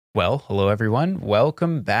Well, hello everyone.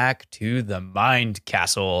 Welcome back to the Mind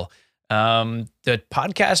Castle, the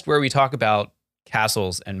podcast where we talk about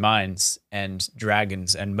castles and mines and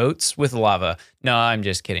dragons and moats with lava. No, I'm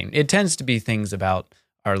just kidding. It tends to be things about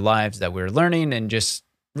our lives that we're learning and just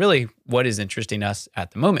really what is interesting us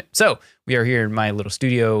at the moment. So we are here in my little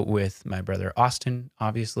studio with my brother Austin,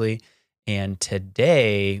 obviously, and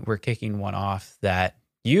today we're kicking one off that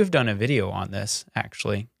you've done a video on this,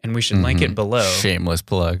 actually, and we should link it below. Shameless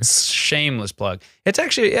plug. Shameless plug. It's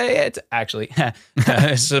actually,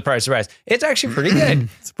 surprise, surprise. It's actually pretty good.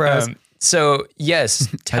 Surprise. So, yes,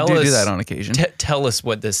 I do that on occasion. Tell us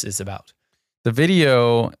what this is about. The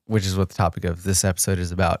video, which is what the topic of this episode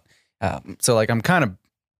is about. It's not going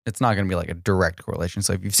to be like a direct correlation.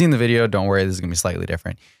 So if you've seen the video, don't worry, this is going to be slightly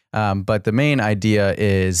different. But the main idea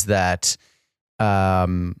is that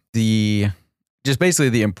just basically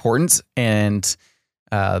the importance and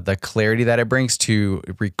the clarity that it brings to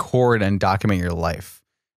record and document your life.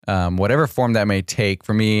 Whatever form that may take.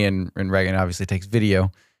 For me and Reagan obviously takes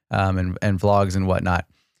video and vlogs and whatnot.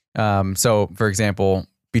 So for example,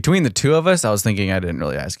 between the two of us, I was thinking, I didn't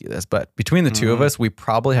really ask you this, but between the two of us, we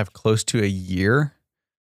probably have close to a year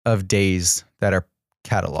of days that are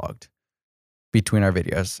cataloged between our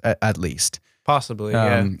videos, at least. Possibly,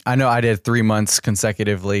 yeah. I know I did 3 months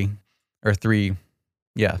consecutively, or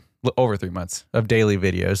over 3 months of daily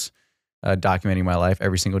videos documenting my life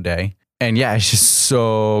every single day. And yeah, it's just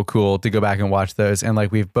so cool to go back and watch those. And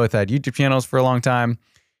like we've both had YouTube channels for a long time.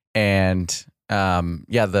 And it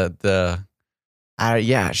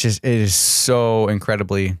is so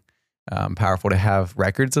incredibly powerful to have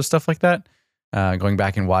records of stuff like that. Going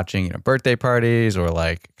back and watching, birthday parties or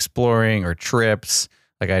like exploring or trips.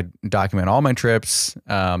 Like I document all my trips,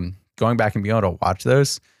 going back and being able to watch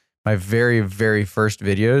those. My very, very first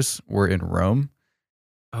videos were in Rome.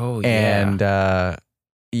 Oh, yeah. And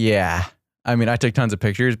I mean, I took tons of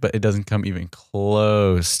pictures, but it doesn't come even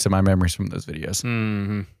close to my memories from those videos.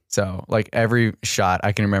 Mm-hmm. So like every shot,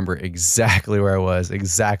 I can remember exactly where I was,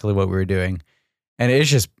 exactly what we were doing. And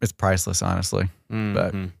it's priceless, honestly. Mm-hmm.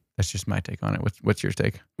 But that's just my take on it. What's your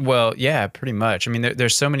take? Well, yeah, pretty much. I mean,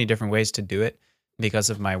 there's so many different ways to do it.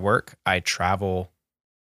 Because of my work, I travel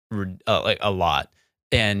like a lot.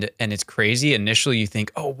 And it's crazy. Initially, you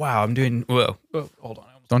think, oh, wow, I'm doing, whoa, hold on.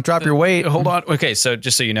 Don't drop your weight. Hold on. Okay, so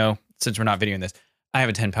just so you know, since we're not videoing this, I have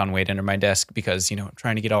a 10-pound weight under my desk because, I'm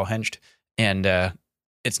trying to get all hinged and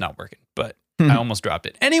it's not working, but I almost dropped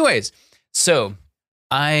it. Anyways, so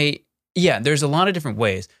there's a lot of different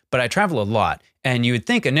ways, but I travel a lot. And you would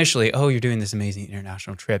think initially, oh, you're doing this amazing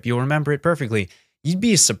international trip. You'll remember it perfectly. You'd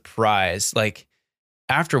be surprised. Like,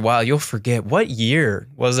 after a while, you'll forget what year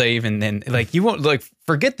was I even in. Like, you won't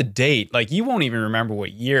forget the date. Like, you won't even remember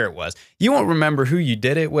what year it was. You won't remember who you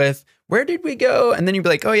did it with. Where did we go? And then you'd be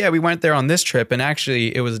like, oh yeah, we went there on this trip. And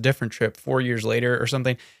actually it was a different trip 4 years later or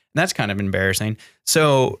something. And that's kind of embarrassing.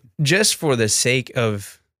 So just for the sake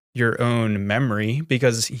of your own memory,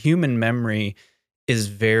 because human memory is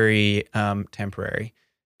very temporary.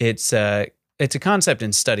 It's a concept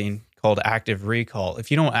in studying called active recall.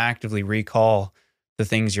 If you don't actively recall the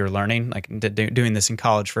things you're learning, like doing this in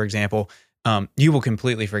college, for example, you will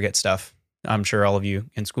completely forget stuff. I'm sure all of you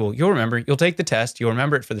in school, you'll take the test, you'll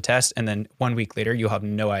remember it for the test, and then 1 week later, you'll have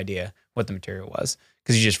no idea what the material was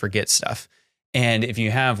because you just forget stuff. And if you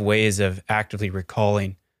have ways of actively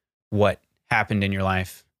recalling what happened in your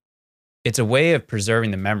life, it's a way of preserving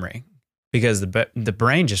the memory because the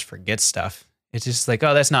brain just forgets stuff. It's just like,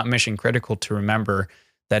 oh, that's not mission critical to remember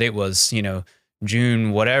that it was,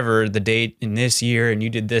 June, whatever the date in this year, and you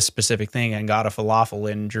did this specific thing and got a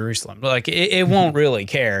falafel in Jerusalem. Like it won't really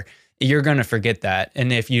care. You're going to forget that.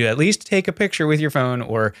 And if you at least take a picture with your phone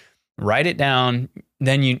or write it down,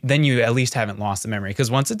 then you at least haven't lost the memory. Because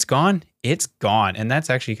once it's gone, it's gone. And that's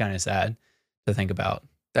actually kind of sad to think about.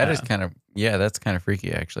 That is that's kind of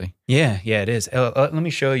freaky, actually. Yeah, it is. Let me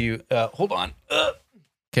show you. Hold on.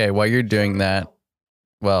 Okay, while you're doing that,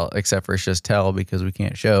 well, except for just tell because we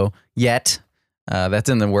can't show yet. That's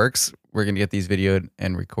in the works. We're going to get these videoed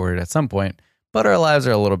and recorded at some point, but our lives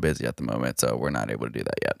are a little busy at the moment, so we're not able to do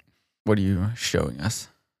that yet. What are you showing us?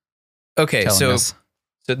 Okay, so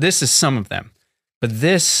this is some of them, but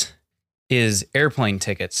this is airplane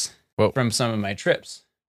tickets from some of my trips.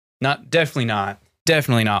 Definitely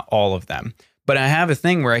not all of them, but I have a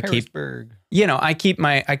thing where I keep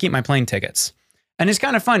my plane tickets. And it's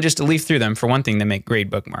kind of fun just to leaf through them. For one thing, they make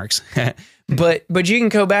great bookmarks. but you can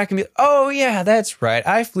go back and be, oh yeah, that's right.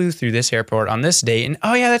 I flew through this airport on this date. And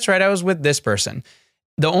oh yeah, that's right. I was with this person.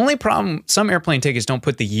 The only problem, some airplane tickets don't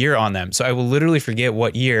put the year on them. So I will literally forget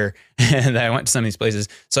what year that I went to some of these places.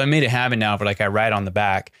 So I made it happen now for like I write on the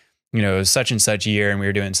back, you know, such and such year and we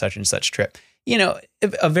were doing such and such trip. You know,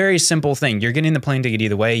 a very simple thing. You're getting the plane ticket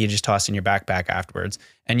either way. You just toss in your backpack afterwards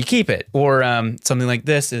and you keep it. Or something like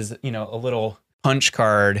this is, you know, a little punch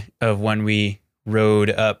card of when we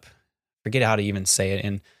rode up, forget how to even say it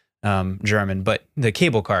in German, but the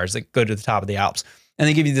cable cars that go to the top of the Alps. And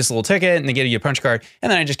they give you this little ticket and they give you a punch card.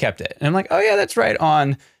 And then I just kept it. And I'm like, oh yeah, that's right.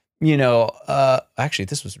 On, you know, actually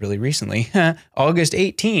this was really recently, August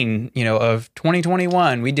 18, you know, of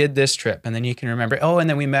 2021, we did this trip. And then you can remember, oh, and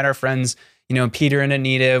then we met our friends, you know, Peter and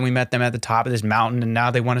Anita, and we met them at the top of this mountain. And now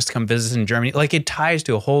they want us to come visit in Germany. Like it ties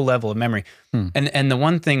to a whole level of memory. And the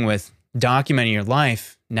one thing with documenting your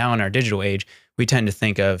life now in our digital age, we tend to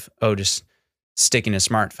think of, oh, just sticking a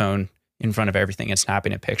smartphone in front of everything and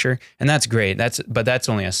snapping a picture. And that's great. But that's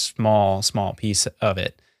only a small piece of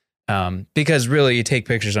it. Because really you take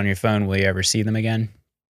pictures on your phone, will you ever see them again?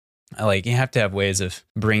 Like you have to have ways of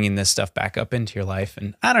bringing this stuff back up into your life.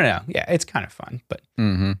 And I don't know. Yeah, it's kind of fun, but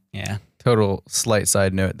yeah. Total slight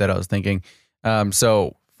side note that I was thinking.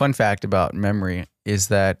 So fun fact about memory is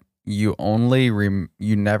that you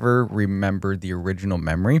never remember the original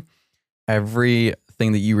memory.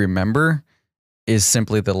 Everything that you remember is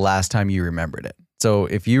simply the last time you remembered it. So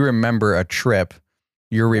if you remember a trip,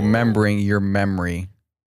 you're remembering your memory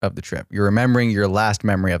of the trip. You're remembering your last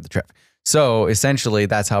memory of the trip. So essentially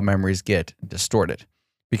that's how memories get distorted,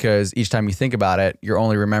 because each time you think about it, you're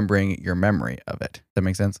only remembering your memory of it. Does that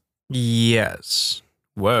make sense? Yes.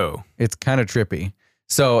 Whoa. It's kind of trippy.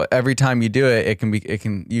 So every time you do it,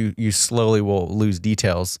 you slowly will lose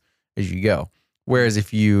details as you go. Whereas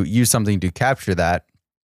if you use something to capture that,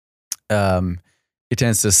 it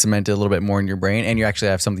tends to cement it a little bit more in your brain, and you actually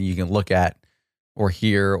have something you can look at or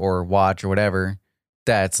hear or watch or whatever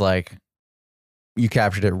that's like you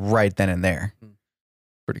captured it right then and there.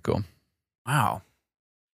 Pretty cool. Wow.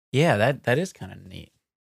 Yeah, that is kind of neat.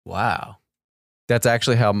 Wow. That's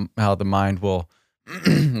actually how the mind will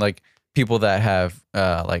like people that have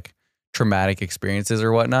like traumatic experiences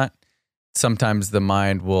or whatnot, sometimes the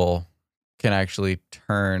mind can actually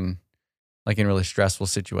turn, like in really stressful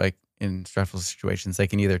situations, they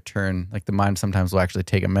can either turn, like the mind sometimes will actually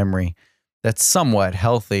take a memory that's somewhat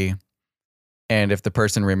healthy, and if the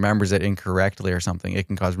person remembers it incorrectly or something, it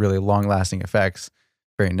can cause really long-lasting effects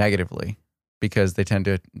very negatively, because they tend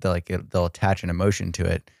to they'll attach an emotion to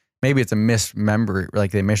it. Maybe it's a misremember, like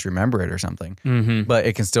they misremember it or something, but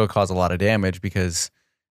it can still cause a lot of damage because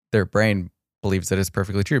their brain believes that it's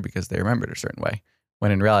perfectly true because they remembered it a certain way,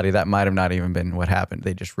 when in reality that might have not even been what happened.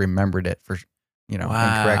 They just remembered it for,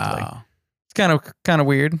 incorrectly. It's kind of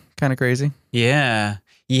weird, kind of crazy. Yeah.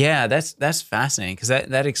 Yeah, that's fascinating, because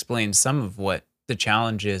that explains some of what the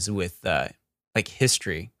challenge is with like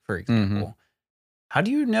history, for example. How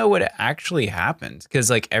do you know what actually happened? Because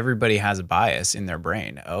like everybody has a bias in their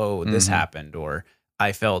brain. Oh, this happened, or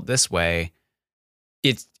I felt this way.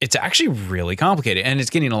 It's actually really complicated, and it's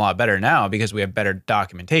getting a lot better now because we have better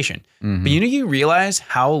documentation. But you realize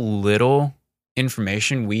how little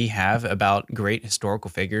information we have about great historical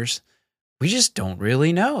figures. We just don't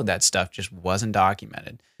really know. That stuff just wasn't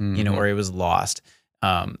documented, or it was lost.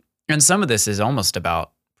 And some of this is almost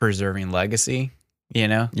about preserving legacy,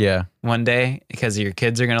 Yeah. one day, because your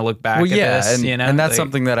kids are going to look back at this, and that's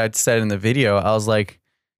something that I'd said in the video. I was like,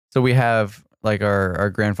 so we have like our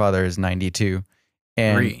grandfather is 92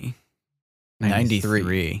 and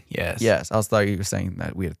 93. Yes. Yes. I thought you were saying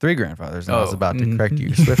that we had 3 grandfathers, and I was about to correct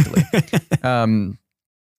you swiftly.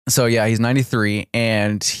 So yeah, he's 93,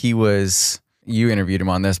 and you interviewed him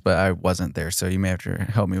on this, but I wasn't there, so you may have to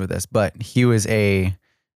help me with this. But he was a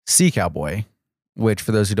sea cowboy, which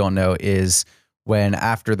for those who don't know is when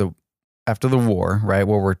after the war, right,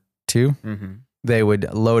 World War II, they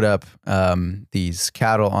would load up these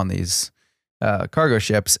cattle on these cargo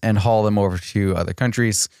ships and haul them over to other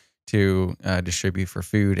countries to distribute for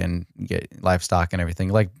food and get livestock and everything,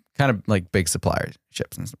 like kind of like big supplier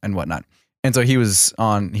ships and whatnot. And so he was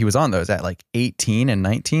on those at like 18 and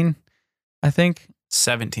 19, I think.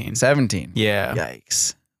 17. Yeah.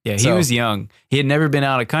 Yikes. Yeah, he was young. He had never been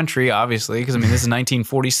out of country, obviously, because this is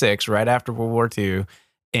 1946, right after World War II.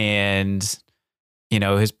 And,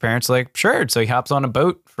 his parents were like, sure. So he hops on a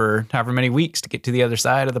boat for however many weeks to get to the other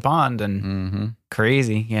side of the pond, and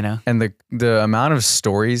crazy, And the amount of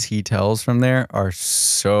stories he tells from there are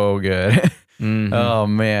so good. Oh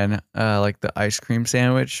man. Like the ice cream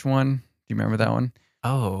sandwich one. Do you remember that one?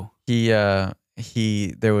 Oh, there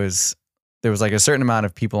was like a certain amount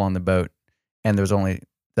of people on the boat, and there was only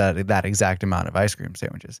that exact amount of ice cream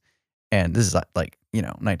sandwiches. And this is like,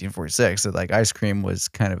 1946. So like ice cream was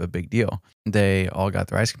kind of a big deal. They all got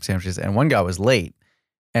their ice cream sandwiches and one guy was late.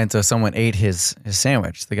 And so someone ate his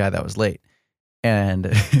sandwich, the guy that was late. And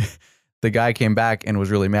the guy came back and was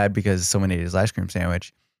really mad because someone ate his ice cream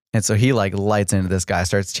sandwich. And so he like lights into this guy,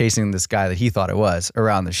 starts chasing this guy that he thought it was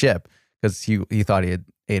around the ship because he thought he had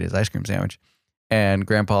ate his ice cream sandwich. And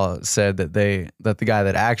Grandpa said that the guy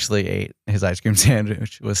that actually ate his ice cream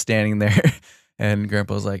sandwich was standing there. And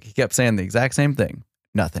Grandpa was like, he kept saying the exact same thing.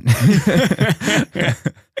 Nothing.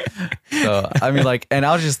 So, I mean, like, and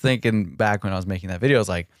I was just thinking back when I was making that video, I was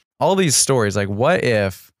like, all these stories, like, what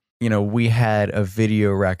if, we had a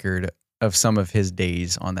video record of some of his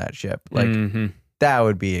days on that ship? Like, that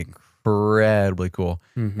would be incredibly cool.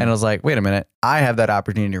 And I was like, wait a minute, I have that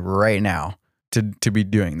opportunity right now to be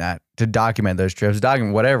doing that, to document those trips,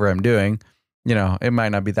 document whatever I'm doing. It might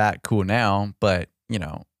not be that cool now, but,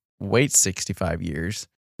 wait 65 years.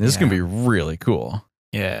 This is going to be really cool.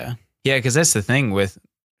 Yeah. Yeah, because that's the thing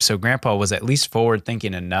so Grandpa was at least forward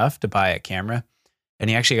thinking enough to buy a camera. And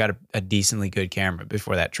he actually got a decently good camera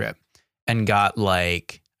before that trip and got I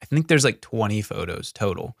think there's 20 photos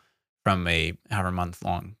total from a however month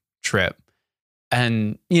long trip.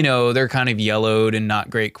 And, they're kind of yellowed and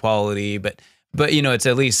not great quality, but it's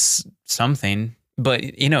at least something. But,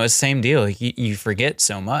 it's the same deal. You forget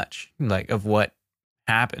so much of what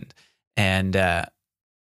happened. And, I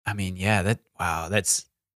mean, yeah,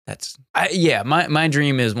 my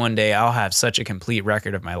dream is one day I'll have such a complete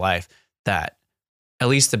record of my life that at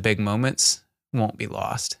least the big moments won't be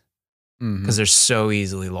lost because they're so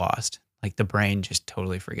easily lost. Like the brain just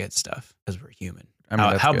totally forgets stuff because we're human. I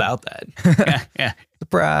mean, how about that? Yeah.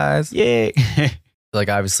 Surprise. Yay.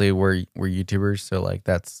 Obviously we're YouTubers. So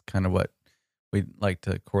that's kind of what we like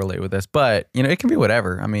to correlate with this, but it can be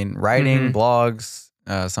whatever. I mean, writing, blogs,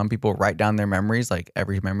 some people write down their memories, like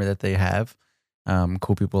every memory that they have.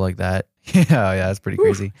 Cool people like that. Yeah, that's pretty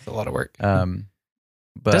crazy. It's a lot of work.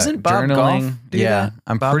 But doesn't Bob journaling, Goff do that?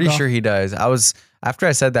 I'm Bob pretty Goff? sure he does. After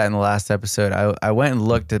I said that in the last episode, I went and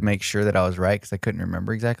looked to make sure that I was right because I couldn't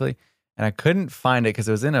remember exactly, and I couldn't find it because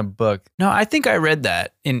it was in a book. No, I think I read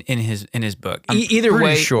that in his book. I'm Either pretty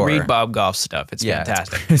way, sure. read Bob Goff's stuff. It's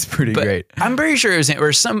fantastic. It's pretty But great. I'm pretty sure it was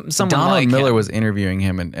or someone Donald like Miller him. was interviewing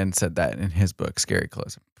him and said that in his book, Scary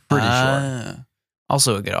Close. I'm pretty sure.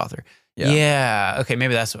 Also a good author. Yeah. Yeah. Okay,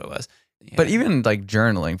 maybe that's what it was. Yeah. But even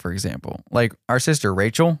journaling, for example, our sister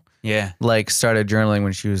Rachel, yeah, started journaling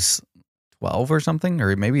when she was 12 or something,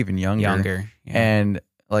 or maybe even younger. Yeah. And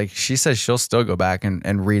she says she'll still go back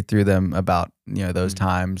and read through them about, those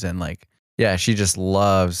times. And she just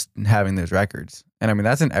loves having those records. And I mean,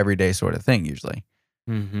 that's an everyday sort of thing usually.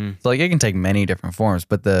 So it can take many different forms,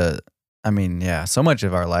 but so much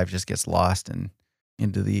of our life just gets lost and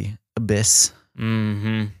into the abyss.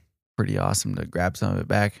 Pretty awesome to grab some of it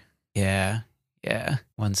back. Yeah.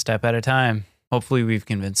 One step at a time. Hopefully we've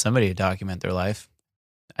convinced somebody to document their life.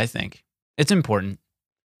 I think it's important.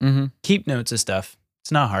 Keep notes of stuff.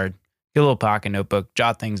 It's not hard. Get a little pocket notebook,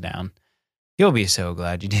 jot things down. You'll be so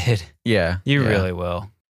glad you did. Yeah. You really will.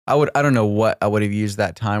 I don't know what I would have used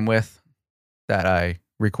that time with that I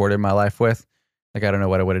recorded my life with. I don't know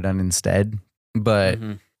what I would have done instead, but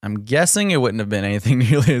I'm guessing it wouldn't have been anything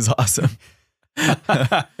nearly as awesome. But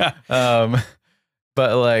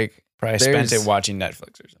probably spent it watching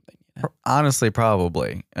Netflix or something. Honestly,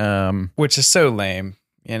 probably. Which is so lame,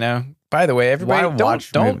 By the way, everybody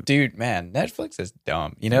don't dude, man, Netflix is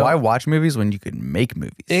dumb. Why watch movies when you could make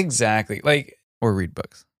movies? Exactly. Or read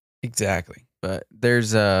books. Exactly. But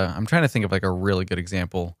there's I'm trying to think of a really good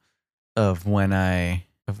example of when I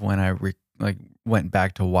went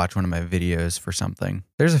back to watch one of my videos for something.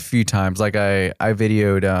 There's a few times I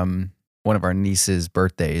videoed one of our niece's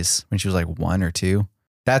birthdays when she was 1 or 2.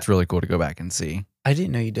 That's really cool to go back and see. I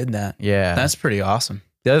didn't know you did that. Yeah. That's pretty awesome.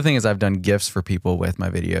 The other thing is I've done gifts for people with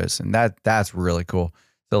my videos, and that's really cool.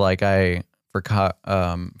 So from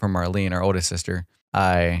Marlene, our oldest sister,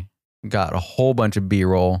 I got a whole bunch of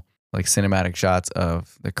B-roll, cinematic shots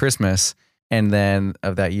of the Christmas and then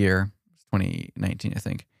of that year, 2019, I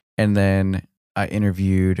think. And then I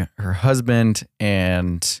interviewed her husband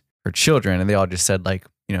and her children, and they all just said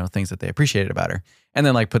things that they appreciated about her, and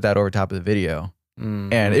then put that over top of the video,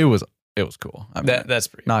 and it was cool. I mean, that's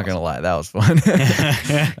pretty. Not gonna lie, that was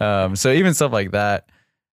fun. So even stuff like that,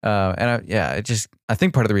 I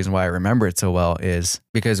think part of the reason why I remember it so well is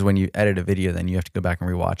because when you edit a video, then you have to go back and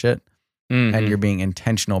rewatch it, and you're being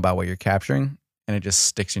intentional about what you're capturing, and it just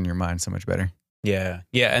sticks in your mind so much better. Yeah,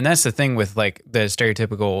 and that's the thing with the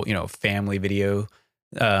stereotypical family video,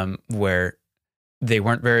 where they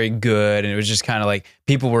weren't very good, and it was just kind of like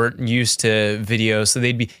people weren't used to video, so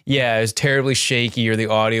they'd be, yeah, it was terribly shaky, or the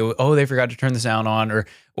audio, oh, they forgot to turn the sound on, or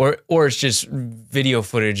it's just video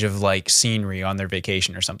footage of like scenery on their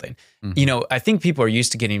vacation or something. You know, I think people are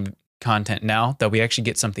used to getting content now that we actually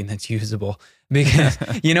get something that's usable, because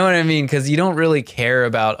you know what I mean? Because you don't really care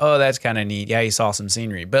about, oh, that's kind of neat. Yeah, you saw some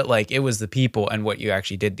scenery, but like it was the people and what you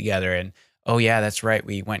actually did together. And oh yeah, that's right,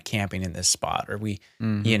 we went camping in this spot, or we,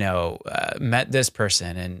 you know, met this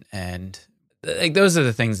person, and like those are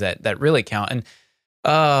the things that really count. And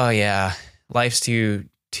oh yeah, life's too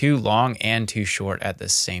long and too short at the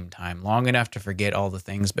same time. Long enough to forget all the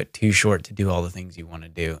things, but too short to do all the things you want to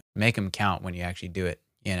do. Make them count when you actually do it,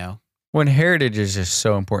 you know? When heritage is just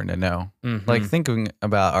so important to know. Like thinking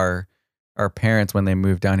about our parents when they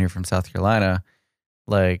moved down here from South Carolina,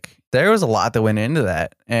 like there was a lot that went into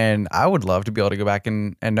that, and I would love to be able to go back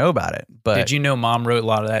and know about it. But did you know Mom wrote a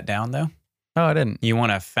lot of that down though? No, I didn't. You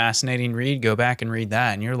want a fascinating read? Go back and read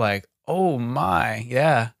that, and you're like, oh my,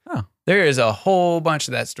 yeah. Oh. There is a whole bunch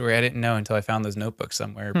of that story I didn't know until I found those notebooks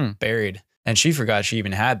somewhere buried, and she forgot she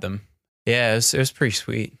even had them. Yeah, it was pretty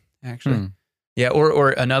sweet actually. Yeah,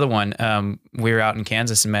 or another one. We were out in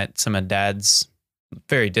Kansas and met some of Dad's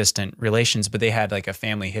very distant relations, but they had like a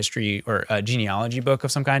family history or a genealogy book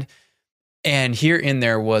of some kind. And here in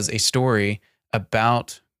there was a story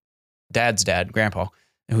about Dad's dad, Grandpa,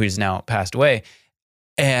 who's now passed away.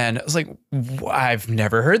 And I was like, I've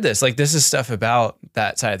never heard this. Like, this is stuff about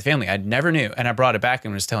that side of the family I never knew. And I brought it back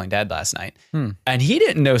and was telling Dad last night. And he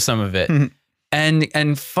didn't know some of it.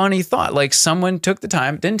 And funny thought, like someone took the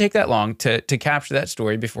time, didn't take that long to capture that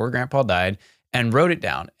story before Grandpa died and wrote it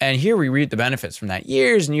down. And here we read the benefits from that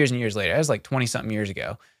years and years and years later. That was like 20 something years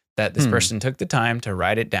ago that this person took the time to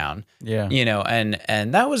write it down. Yeah. You know,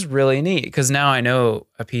 and that was really neat, because now I know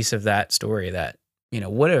a piece of that story that, you know,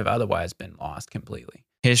 would have otherwise been lost completely.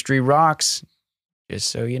 History rocks, just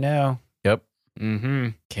so you know. Yep.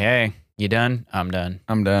 Okay. You done? I'm done.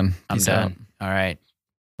 I'm done. I'm done. All right.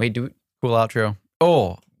 Wait, Cool outro.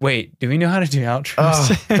 Oh, wait, do we know how to do outros?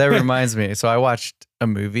 Oh, that reminds me. So I watched a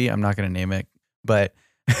movie. I'm not going to name it, but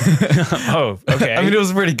oh, okay. I mean, it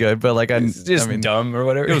was pretty good, but like it's just dumb or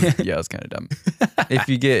whatever. It was kind of dumb. If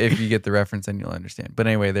you get the reference, then you'll understand. But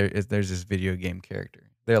anyway, there's this video game character.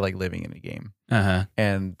 They're like living in a game,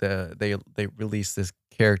 and they release this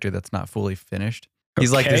character that's not fully finished.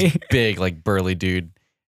 He's like this big, like burly dude,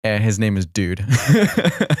 and his name is Dude,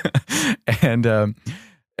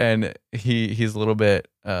 and he's a little bit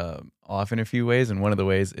off in a few ways, and one of the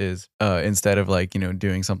ways is instead of like, you know,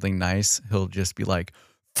 doing something nice, he'll just be like,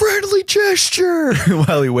 friendly gesture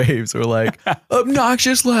while he waves, or like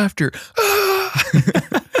obnoxious laughter.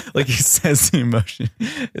 Like he says the emotion.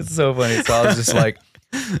 It's so funny. So I was just like,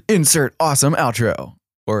 insert awesome outro,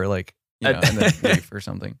 or like, you know, and then leave or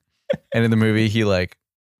something. And in the movie, he like,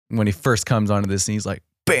 when he first comes onto this scene, he's like,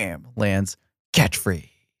 bam, lands catchphrase.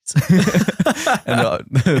 And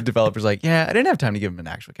the developer's like, yeah, I didn't have time to give him an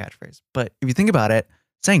actual catchphrase, but if you think about it,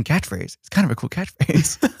 saying catchphrase is kind of a cool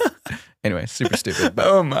catchphrase. Anyway, super stupid. But.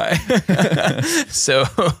 Oh my. So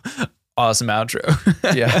awesome outro.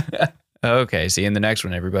 Yeah. Okay, see you in the next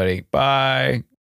one, everybody. Bye.